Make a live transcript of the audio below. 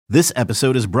This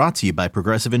episode is brought to you by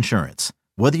Progressive Insurance.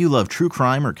 Whether you love true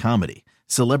crime or comedy,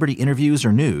 celebrity interviews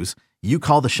or news, you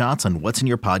call the shots on what's in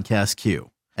your podcast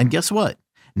queue. And guess what?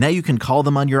 Now you can call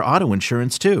them on your auto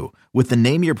insurance too with the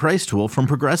Name Your Price tool from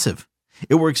Progressive.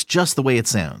 It works just the way it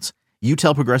sounds. You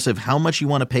tell Progressive how much you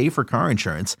want to pay for car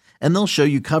insurance, and they'll show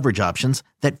you coverage options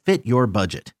that fit your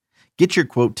budget. Get your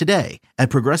quote today at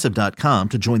Progressive.com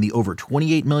to join the over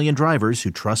 28 million drivers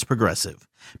who trust Progressive.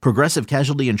 Progressive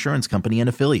Casualty Insurance Company and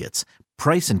Affiliates.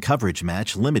 Price and coverage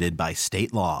match limited by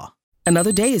state law.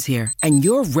 Another day is here, and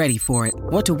you're ready for it.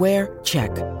 What to wear?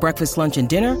 Check. Breakfast, lunch, and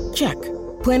dinner? Check.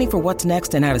 Planning for what's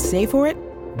next and how to save for it?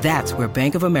 That's where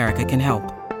Bank of America can help.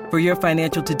 For your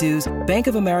financial to-dos, Bank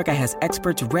of America has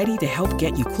experts ready to help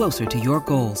get you closer to your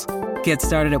goals. Get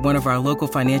started at one of our local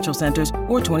financial centers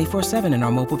or 24/7 in our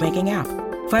mobile banking app.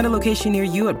 Find a location near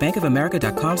you at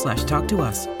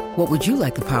bankofamerica.com/talktous. What would you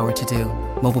like the power to do?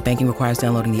 Mobile banking requires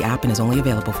downloading the app and is only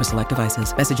available for select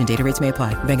devices. Message and data rates may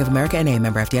apply. Bank of America N.A.,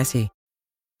 member FDIC.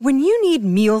 When you need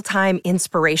mealtime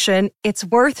inspiration, it's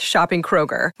worth shopping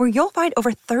Kroger, where you'll find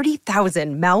over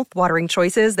 30,000 mouth-watering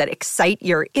choices that excite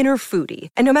your inner foodie.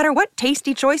 And no matter what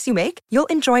tasty choice you make, you'll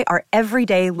enjoy our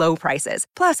everyday low prices,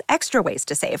 plus extra ways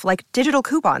to save, like digital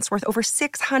coupons worth over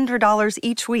 $600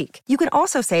 each week. You can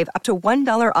also save up to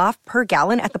 $1 off per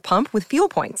gallon at the pump with fuel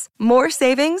points. More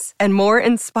savings and more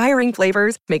inspiring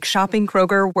flavors make shopping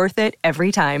Kroger worth it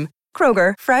every time.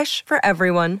 Kroger, fresh for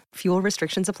everyone. Fuel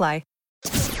restrictions apply.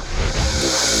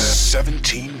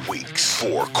 17 weeks,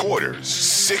 4 quarters,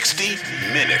 60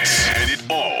 minutes, and it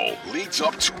all leads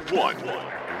up to one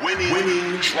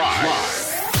winning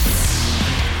drive.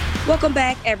 Welcome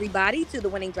back, everybody, to the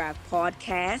Winning Drive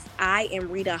podcast. I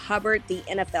am Rita Hubbard, the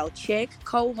NFL chick,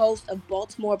 co-host of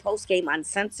Baltimore Postgame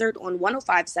Uncensored on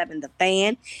 105.7 The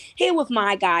Fan, here with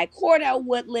my guy, Cordell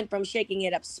Woodland from Shaking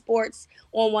It Up Sports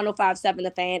on 105.7 The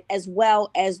Fan, as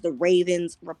well as the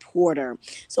Ravens reporter.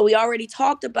 So we already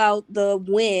talked about the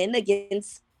win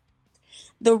against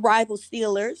the rival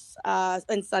Steelers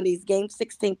in Sunday's game,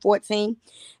 16-14.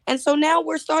 And so now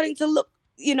we're starting to look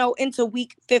into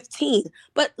week 15.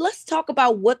 But let's talk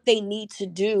about what they need to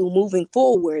do moving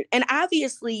forward. And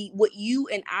obviously, what you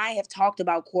and I have talked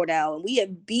about, Cordell, and we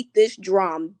have beat this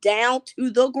drum down to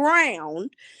the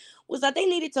ground, was that they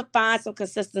needed to find some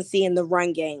consistency in the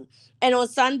run game. And on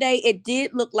Sunday, it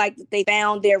did look like they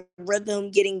found their rhythm,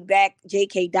 getting back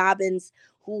J.K. Dobbins,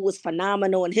 who was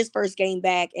phenomenal in his first game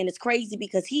back. And it's crazy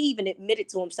because he even admitted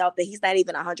to himself that he's not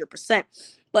even 100%,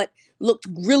 but looked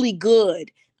really good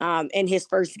in his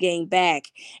first game back.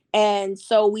 And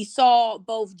so we saw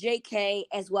both JK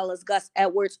as well as Gus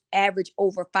Edwards average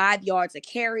over 5 yards a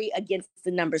carry against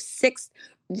the number 6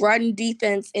 run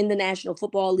defense in the National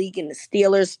Football League in the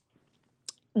Steelers.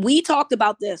 We talked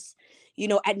about this,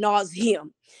 ad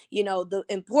nauseum. The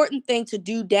important thing to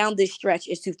do down this stretch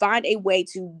is to find a way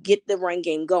to get the run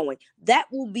game going. That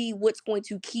will be what's going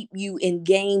to keep you in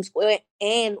games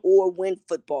or win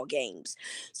football games.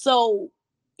 So,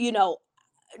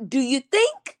 do you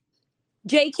think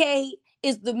JK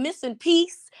is the missing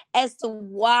piece as to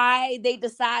why they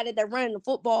decided that running the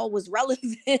football was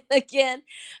relevant again?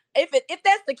 If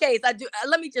that's the case,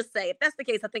 let me just say, if that's the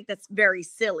case, I think that's very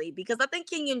silly, because I think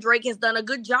Kenyon Drake has done a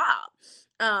good job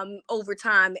over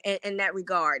time in that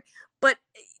regard. But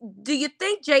do you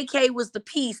think JK was the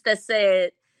piece that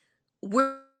said,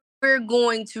 we're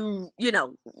going to,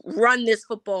 run this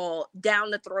football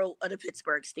down the throat of the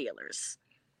Pittsburgh Steelers?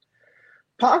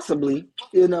 Possibly,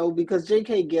 because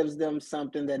JK gives them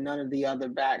something that none of the other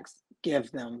backs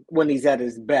give them when he's at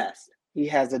his best. He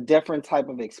has a different type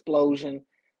of explosion.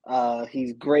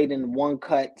 He's great in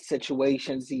one-cut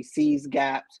situations. He sees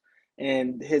gaps,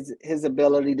 and his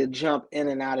ability to jump in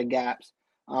and out of gaps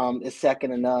is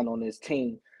second to none on his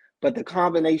team. But the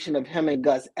combination of him and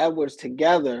Gus Edwards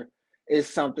together is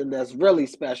something that's really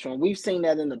special. And we've seen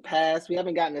that in the past. We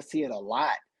haven't gotten to see it a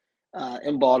lot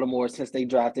in Baltimore since they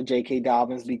drafted J.K.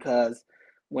 Dobbins, because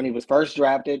when he was first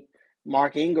drafted,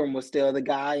 Mark Ingram was still the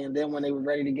guy. And then when they were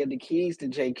ready to give the keys to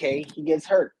J.K., he gets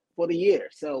hurt for the year.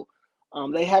 So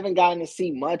they haven't gotten to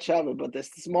see much of it. But the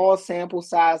small sample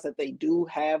size that they do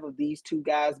have of these two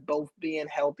guys both being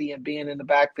healthy and being in the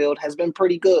backfield has been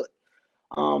pretty good.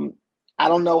 I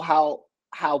don't know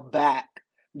how back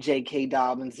J.K.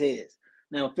 Dobbins is.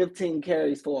 Now, 15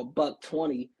 carries for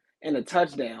 $120 and a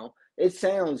touchdown. It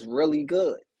sounds really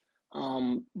good,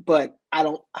 but I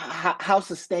don't. How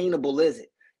sustainable is it?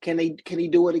 Can he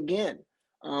do it again?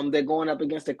 They're going up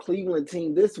against a Cleveland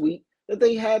team this week that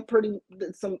they had pretty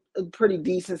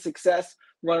decent success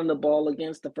running the ball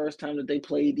against the first time that they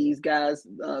played these guys.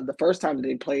 The first time that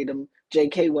they played them,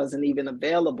 J.K. wasn't even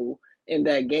available, in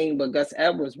that game, but Gus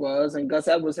Edwards was. And Gus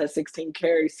Edwards had 16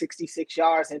 carries, 66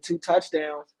 yards, and 2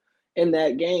 touchdowns in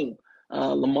that game.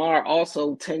 Lamar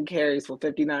also 10 carries for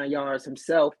 59 yards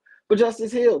himself. But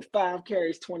Justice Hill, 5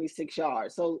 carries, 26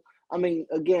 yards. So, I mean,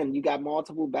 again, you got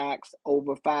multiple backs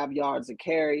over 5 yards a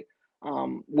carry.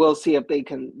 We'll see if they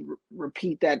can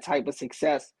repeat that type of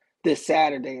success this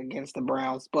Saturday against the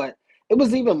Browns. But it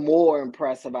was even more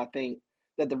impressive, I think,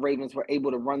 that the Ravens were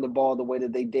able to run the ball the way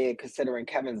that they did, considering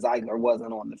Kevin Zeitler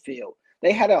wasn't on the field.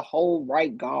 They had a whole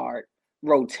right guard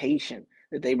rotation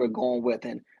that they were going with.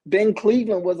 And Ben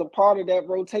Cleveland was a part of that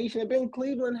rotation. And Ben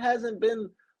Cleveland hasn't been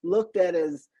looked at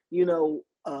as,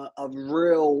 a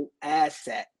real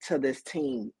asset to this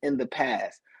team in the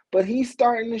past. But he's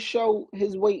starting to show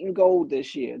his weight in gold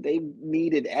this year. They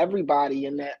needed everybody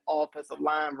in that offensive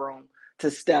line room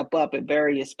to step up at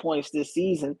various points this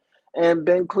season. And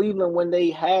Ben Cleveland, when they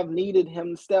have needed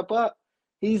him to step up,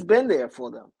 he's been there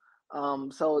for them.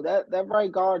 So that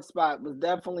right guard spot was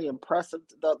definitely impressive.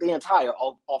 The entire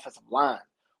offensive line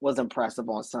was impressive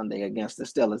on Sunday against the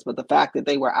Steelers. But the fact that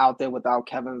they were out there without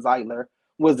Kevin Zeitler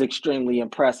was extremely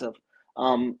impressive.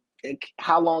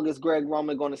 How long is Greg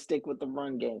Roman going to stick with the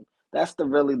run game? That's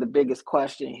really the biggest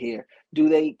question here.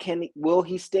 Will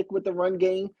he stick with the run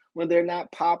game when they're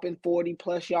not popping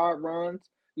 40-plus yard runs?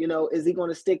 Is he going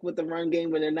to stick with the run game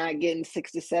when they're not getting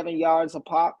 6 to 7 yards a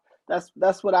pop?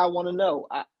 That's what I want to know.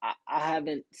 I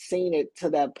haven't seen it to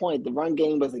that point. The run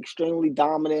game was extremely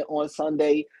dominant on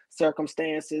Sunday.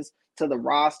 Circumstances to the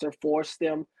roster forced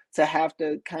them to have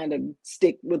to kind of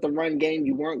stick with the run game.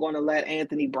 You weren't going to let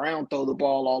Anthony Brown throw the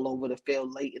ball all over the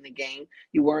field late in the game.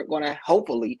 You weren't going to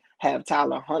hopefully have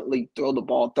Tyler Huntley throw the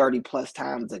ball 30-plus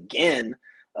times again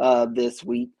this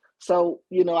week. So,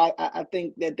 I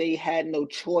think that they had no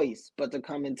choice but to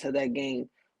come into that game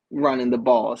running the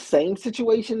ball. Same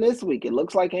situation this week. It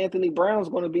looks like Anthony Brown's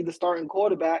going to be the starting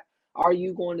quarterback. Are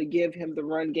you going to give him the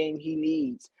run game he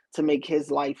needs to make his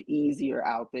life easier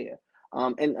out there?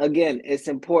 And again, it's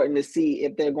important to see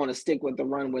if they're going to stick with the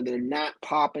run where they're not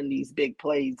popping these big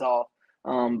plays off,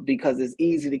 because it's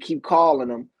easy to keep calling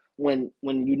them when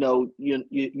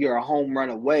you're a home run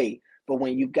away. But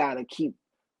when you've got to keep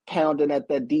pounding at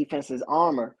that defense's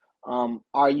armor,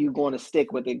 are you going to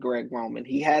stick with it, Greg Roman?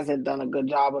 He hasn't done a good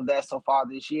job of that so far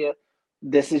this year.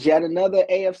 This is yet another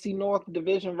AFC North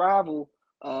division rival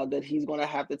that he's going to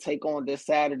have to take on this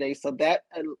Saturday. So that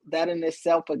in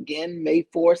itself, again, may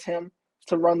force him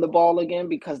to run the ball again,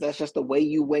 because that's just the way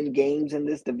you win games in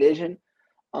this division.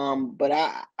 But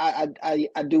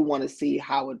I do want to see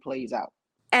how it plays out.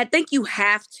 I think you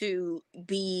have to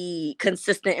be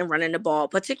consistent in running the ball,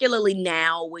 particularly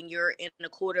now when you're in a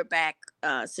quarterback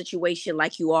situation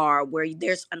like you are, where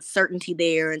there's uncertainty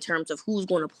there in terms of who's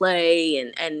going to play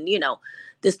and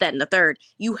this, that, and the third.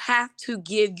 You have to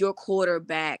give your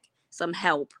quarterback some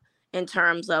help in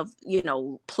terms of,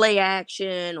 play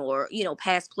action or,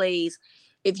 pass plays.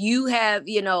 If you have,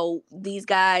 these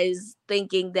guys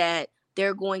thinking that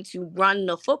they're going to run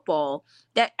the football,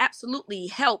 that absolutely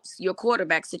helps your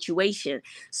quarterback situation.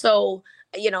 So,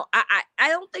 I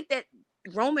don't think that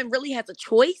Roman really has a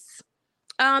choice,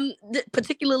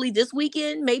 particularly this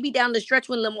weekend, maybe down the stretch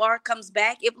when Lamar comes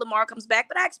back, if Lamar comes back.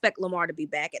 But I expect Lamar to be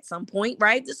back at some point,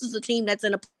 right? This is a team that's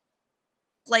in a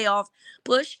playoff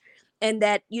push. And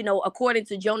that, according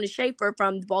to Jonas Shaffer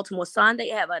from the Baltimore Sun, they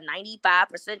have a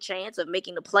 95% chance of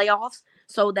making the playoffs.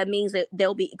 So that means that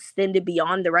they'll be extended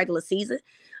beyond the regular season.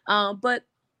 But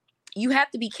you have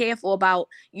to be careful about,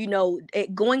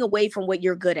 going away from what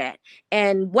you're good at.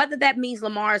 And whether that means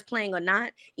Lamar is playing or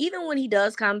not, even when he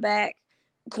does come back,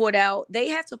 Cordell, they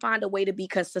have to find a way to be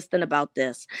consistent about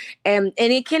this. And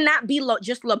it cannot be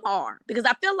just Lamar, because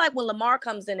I feel like when Lamar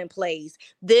comes in and plays,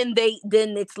 then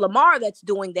it's Lamar that's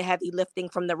doing the heavy lifting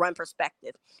from the run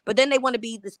perspective. But then they want to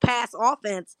be this pass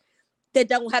offense that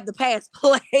don't have the pass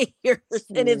players.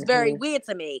 And it's very weird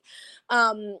to me.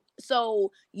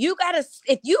 So you gotta,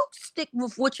 if you stick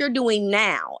with what you're doing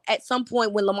now, at some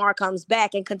point when Lamar comes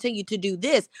back and continue to do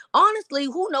this, honestly,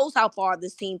 who knows how far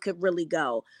this team could really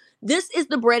go. This is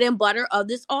the bread and butter of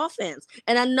this offense.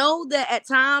 And I know that at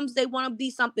times they want to be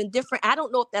something different. I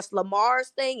don't know if that's Lamar's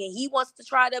thing and he wants to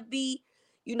try to be,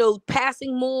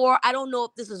 passing more. I don't know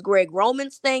if this is Greg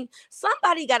Roman's thing.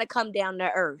 Somebody got to come down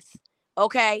to earth,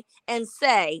 okay, and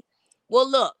say, well,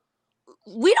 look,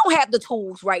 we don't have the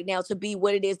tools right now to be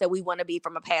what it is that we want to be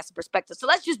from a passing perspective. So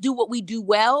let's just do what we do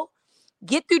well,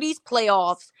 get through these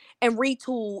playoffs, and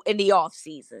retool in the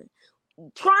offseason.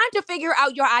 Trying to figure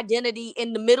out your identity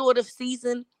in the middle of the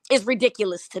season is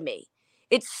ridiculous to me.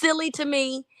 It's silly to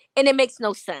me, and it makes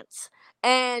no sense.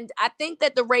 And I think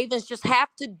that the Ravens just have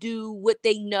to do what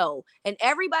they know. And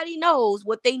everybody knows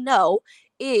what they know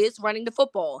is running the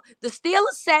football. The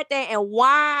Steelers sat there and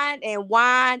whined and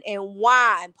whined and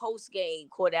whined post-game,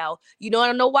 Cordell. You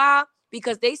want to know why?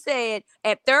 Because they said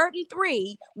at 3rd and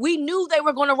 3, we knew they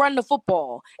were going to run the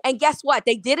football. And guess what?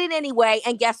 They did it anyway.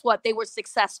 And guess what? They were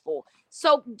successful.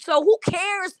 So who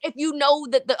cares if you know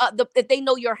that if they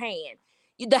know your hand?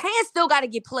 The hand still got to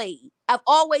get played. I've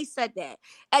always said that.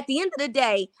 At the end of the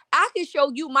day, I can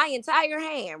show you my entire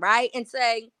hand, right? And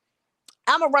say,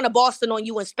 I'm going to run a Boston on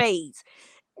you in spades.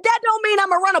 That don't mean I'm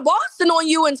going to run a Boston on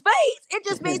you in spades. It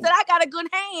just means that I got a good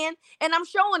hand and I'm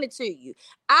showing it to you.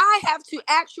 I have to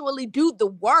actually do the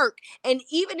work. And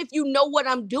even if you know what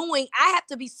I'm doing, I have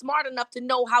to be smart enough to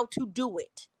know how to do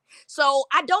it. So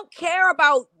I don't care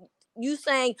about you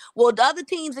saying, well, the other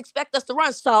teams expect us to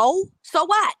run. So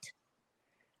what?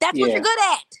 That's what you're good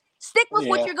at. Stick with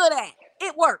what you're good at.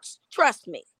 It works. Trust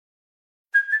me.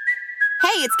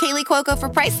 Hey, it's Kaylee Cuoco for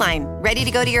Priceline. Ready to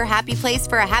go to your happy place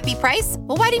for a happy price?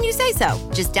 Well, why didn't you say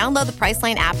so? Just download the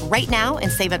Priceline app right now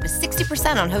and save up to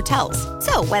 60% on hotels.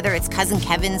 So whether it's Cousin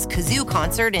Kevin's Kazoo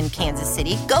Concert in Kansas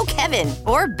City, go Kevin,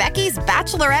 or Becky's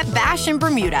Bachelorette Bash in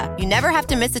Bermuda, you never have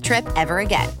to miss a trip ever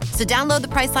again. So download the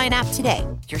Priceline app today.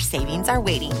 Your savings are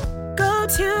waiting. Go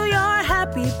to your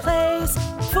happy place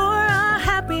for a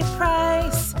happy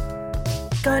price.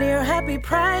 Go to your happy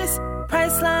price,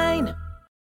 Priceline.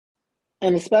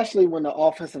 And especially when the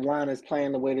offensive line is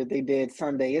playing the way that they did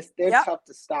Sunday, they're tough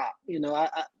to stop.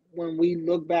 When we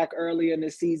look back earlier in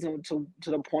the season to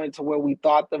the point to where we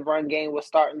thought the run game was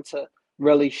starting to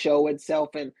really show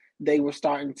itself and they were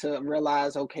starting to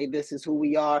realize, okay, this is who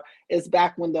we are. It's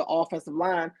back when the offensive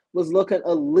line was looking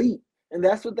elite. And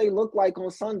that's what they look like on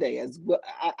Sunday.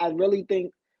 I really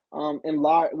think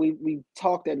we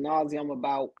talked ad nauseum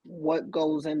about what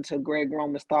goes into Greg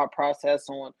Roman's thought process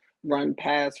on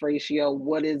run-pass ratio.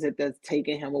 What is it that's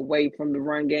taking him away from the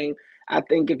run game? I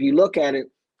think if you look at it,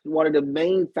 one of the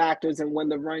main factors in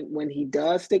when he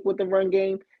does stick with the run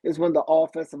game is when the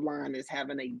offensive line is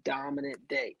having a dominant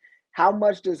day. How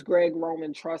much does Greg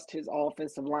Roman trust his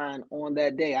offensive line on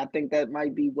that day? I think that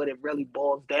might be what it really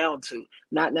boils down to,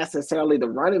 not necessarily the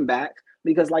running back,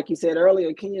 because like you said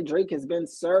earlier, Kenyon Drake has been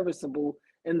serviceable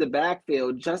in the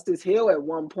backfield. Justice Hill at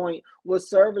one point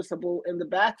was serviceable in the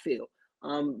backfield.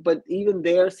 But even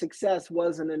their success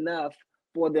wasn't enough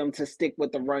for them to stick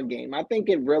with the run game. I think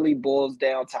it really boils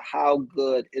down to how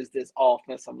good is this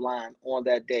offensive line on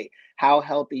that day? How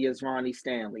healthy is Ronnie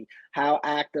Stanley? How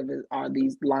active are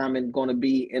these linemen going to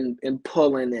be in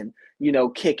pulling and,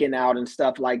 kicking out and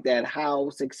stuff like that? How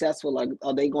successful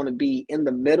are they going to be in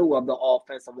the middle of the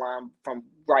offensive line from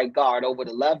right guard over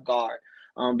the left guard?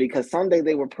 Because Sunday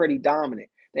they were pretty dominant.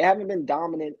 They haven't been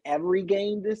dominant every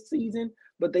game this season,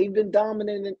 but they've been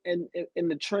dominant in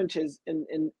the trenches,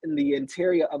 in the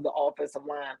interior of the offensive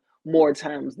line more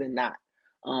times than not.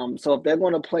 So if they're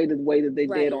going to play the way that they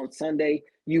did on Sunday,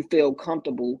 you feel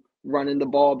comfortable running the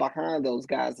ball behind those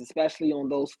guys, especially on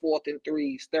those 4th and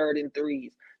 3s, 3rd and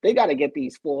 3s. They got to get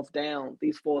these 4th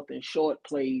and short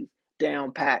plays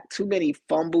down packed. Too many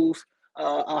fumbles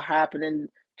are happening.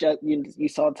 You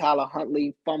saw Tyler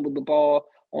Huntley fumble the ball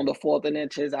on the 4th and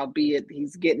inches, albeit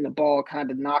he's getting the ball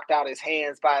kind of knocked out his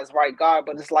hands by his right guard,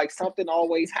 but it's like something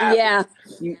always happens.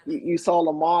 Yeah. You saw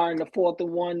Lamar in the 4th and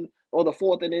 1 or the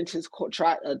 4th and inches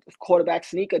try a quarterback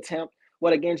sneak attempt,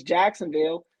 against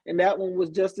Jacksonville, and that one was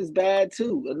just as bad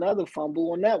too. Another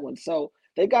fumble on that one. So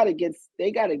they got to get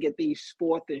these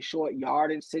 4th and short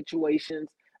yardage situations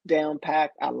down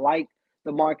packed. I like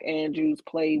the Mark Andrews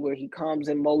play where he comes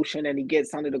in motion and he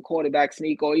gets under the quarterback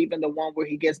sneak, or even the one where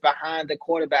he gets behind the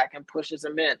quarterback and pushes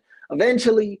him in.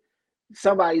 Eventually,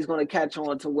 somebody's going to catch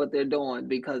on to what they're doing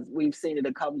because we've seen it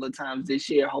a couple of times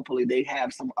this year. Hopefully they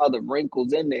have some other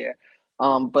wrinkles in there.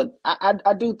 But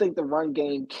I do think the run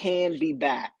game can be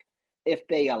back if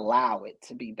they allow it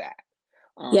to be back.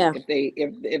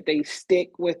 If they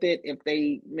stick with it, if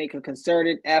they make a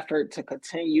concerted effort to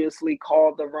continuously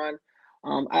call the run,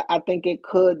 I think it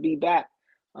could be back.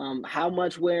 How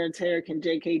much wear and tear can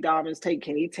J.K. Dobbins take?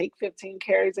 Can he take 15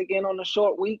 carries again on a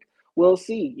short week? We'll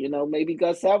see. Maybe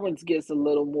Gus Edwards gets a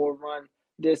little more run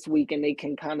this week and they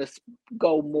can kind of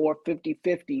go more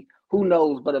 50-50. Who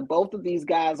knows? But if both of these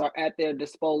guys are at their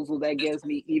disposal, that gives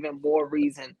me even more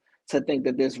reason to think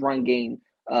that this run game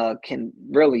can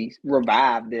really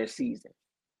revive their season.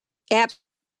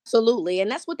 Absolutely. And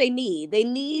that's what they need. They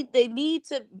need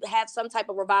to have some type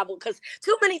of revival because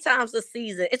too many times this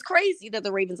season, it's crazy that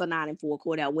the Ravens are 9-4,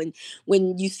 Cordell.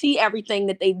 When you see everything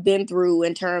that they've been through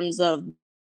in terms of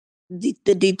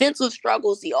the defensive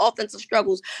struggles, the offensive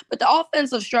struggles, but the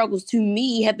offensive struggles to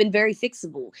me have been very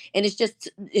fixable, and it's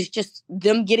just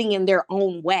them getting in their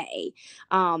own way,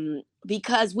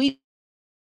 because we've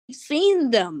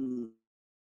seen them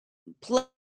play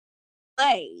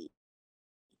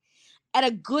at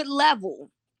a good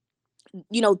level,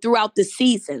 throughout the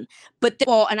season. But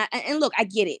and look, I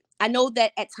get it. I know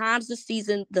that at times this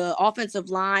season the offensive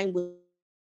line was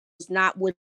not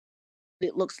what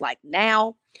it looks like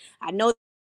now. I know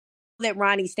that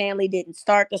Ronnie Stanley didn't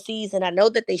start the season. I know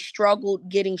that they struggled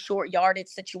getting short yardage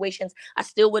situations. I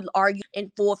still would argue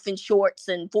in fourth and shorts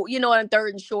and and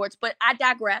third and shorts, but I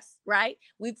digress, right?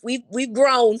 We've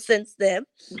grown since then.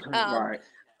 Right.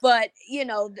 But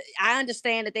I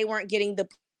understand that they weren't getting the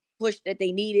push that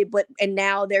they needed, and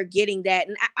now they're getting that.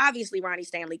 And obviously Ronnie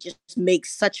Stanley just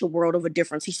makes such a world of a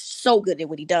difference. He's so good at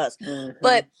what he does. Mm-hmm.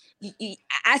 But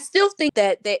I still think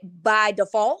that by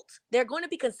default, they're going to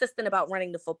be consistent about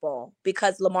running the football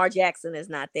because Lamar Jackson is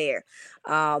not there.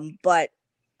 But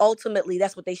ultimately,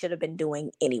 that's what they should have been doing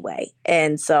anyway.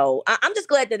 And so I'm just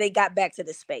glad that they got back to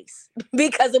this space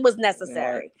because it was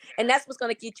necessary. Right. And that's what's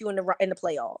going to get you in the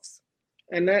playoffs.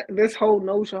 And this whole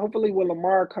notion, hopefully when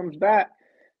Lamar comes back,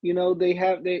 they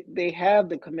have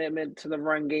the commitment to the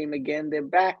run game again. They're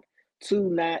back to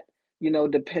not,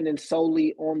 dependent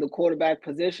solely on the quarterback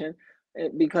position,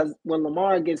 because when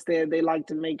Lamar gets there, they like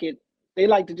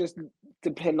to just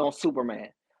depend on Superman.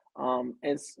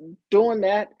 And doing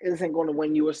that isn't going to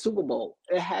win you a Super Bowl.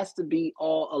 It has to be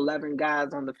all 11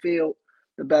 guys on the field.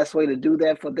 The best way to do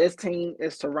that for this team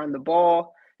is to run the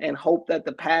ball and hope that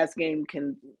the pass game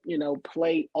can,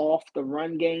 play off the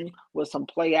run game with some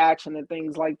play action and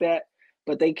things like that.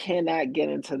 But they cannot get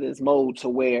into this mode to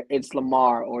where it's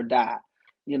Lamar or die.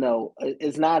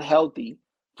 It's not healthy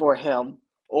for him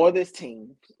or this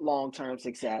team's long-term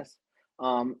success.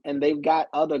 And they've got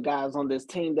other guys on this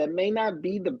team that may not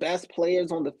be the best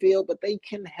players on the field, but they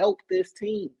can help this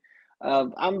team.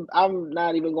 I'm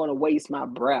not even going to waste my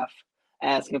breath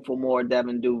asking for more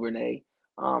Devin Duvernay.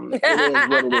 It is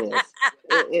what it is.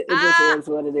 It just is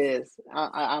what it is.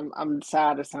 I'm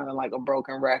tired of sounding like a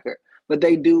broken record, but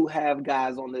they do have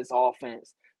guys on this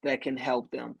offense that can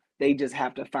help them. They just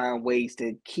have to find ways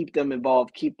to keep them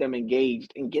involved, keep them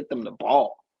engaged, and get them the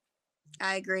ball.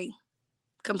 I agree.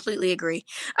 Completely agree.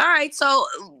 All right, so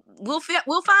we'll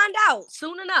find out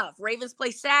soon enough. Ravens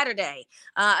play Saturday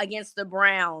against the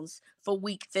Browns for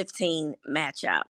Week 15 matchup.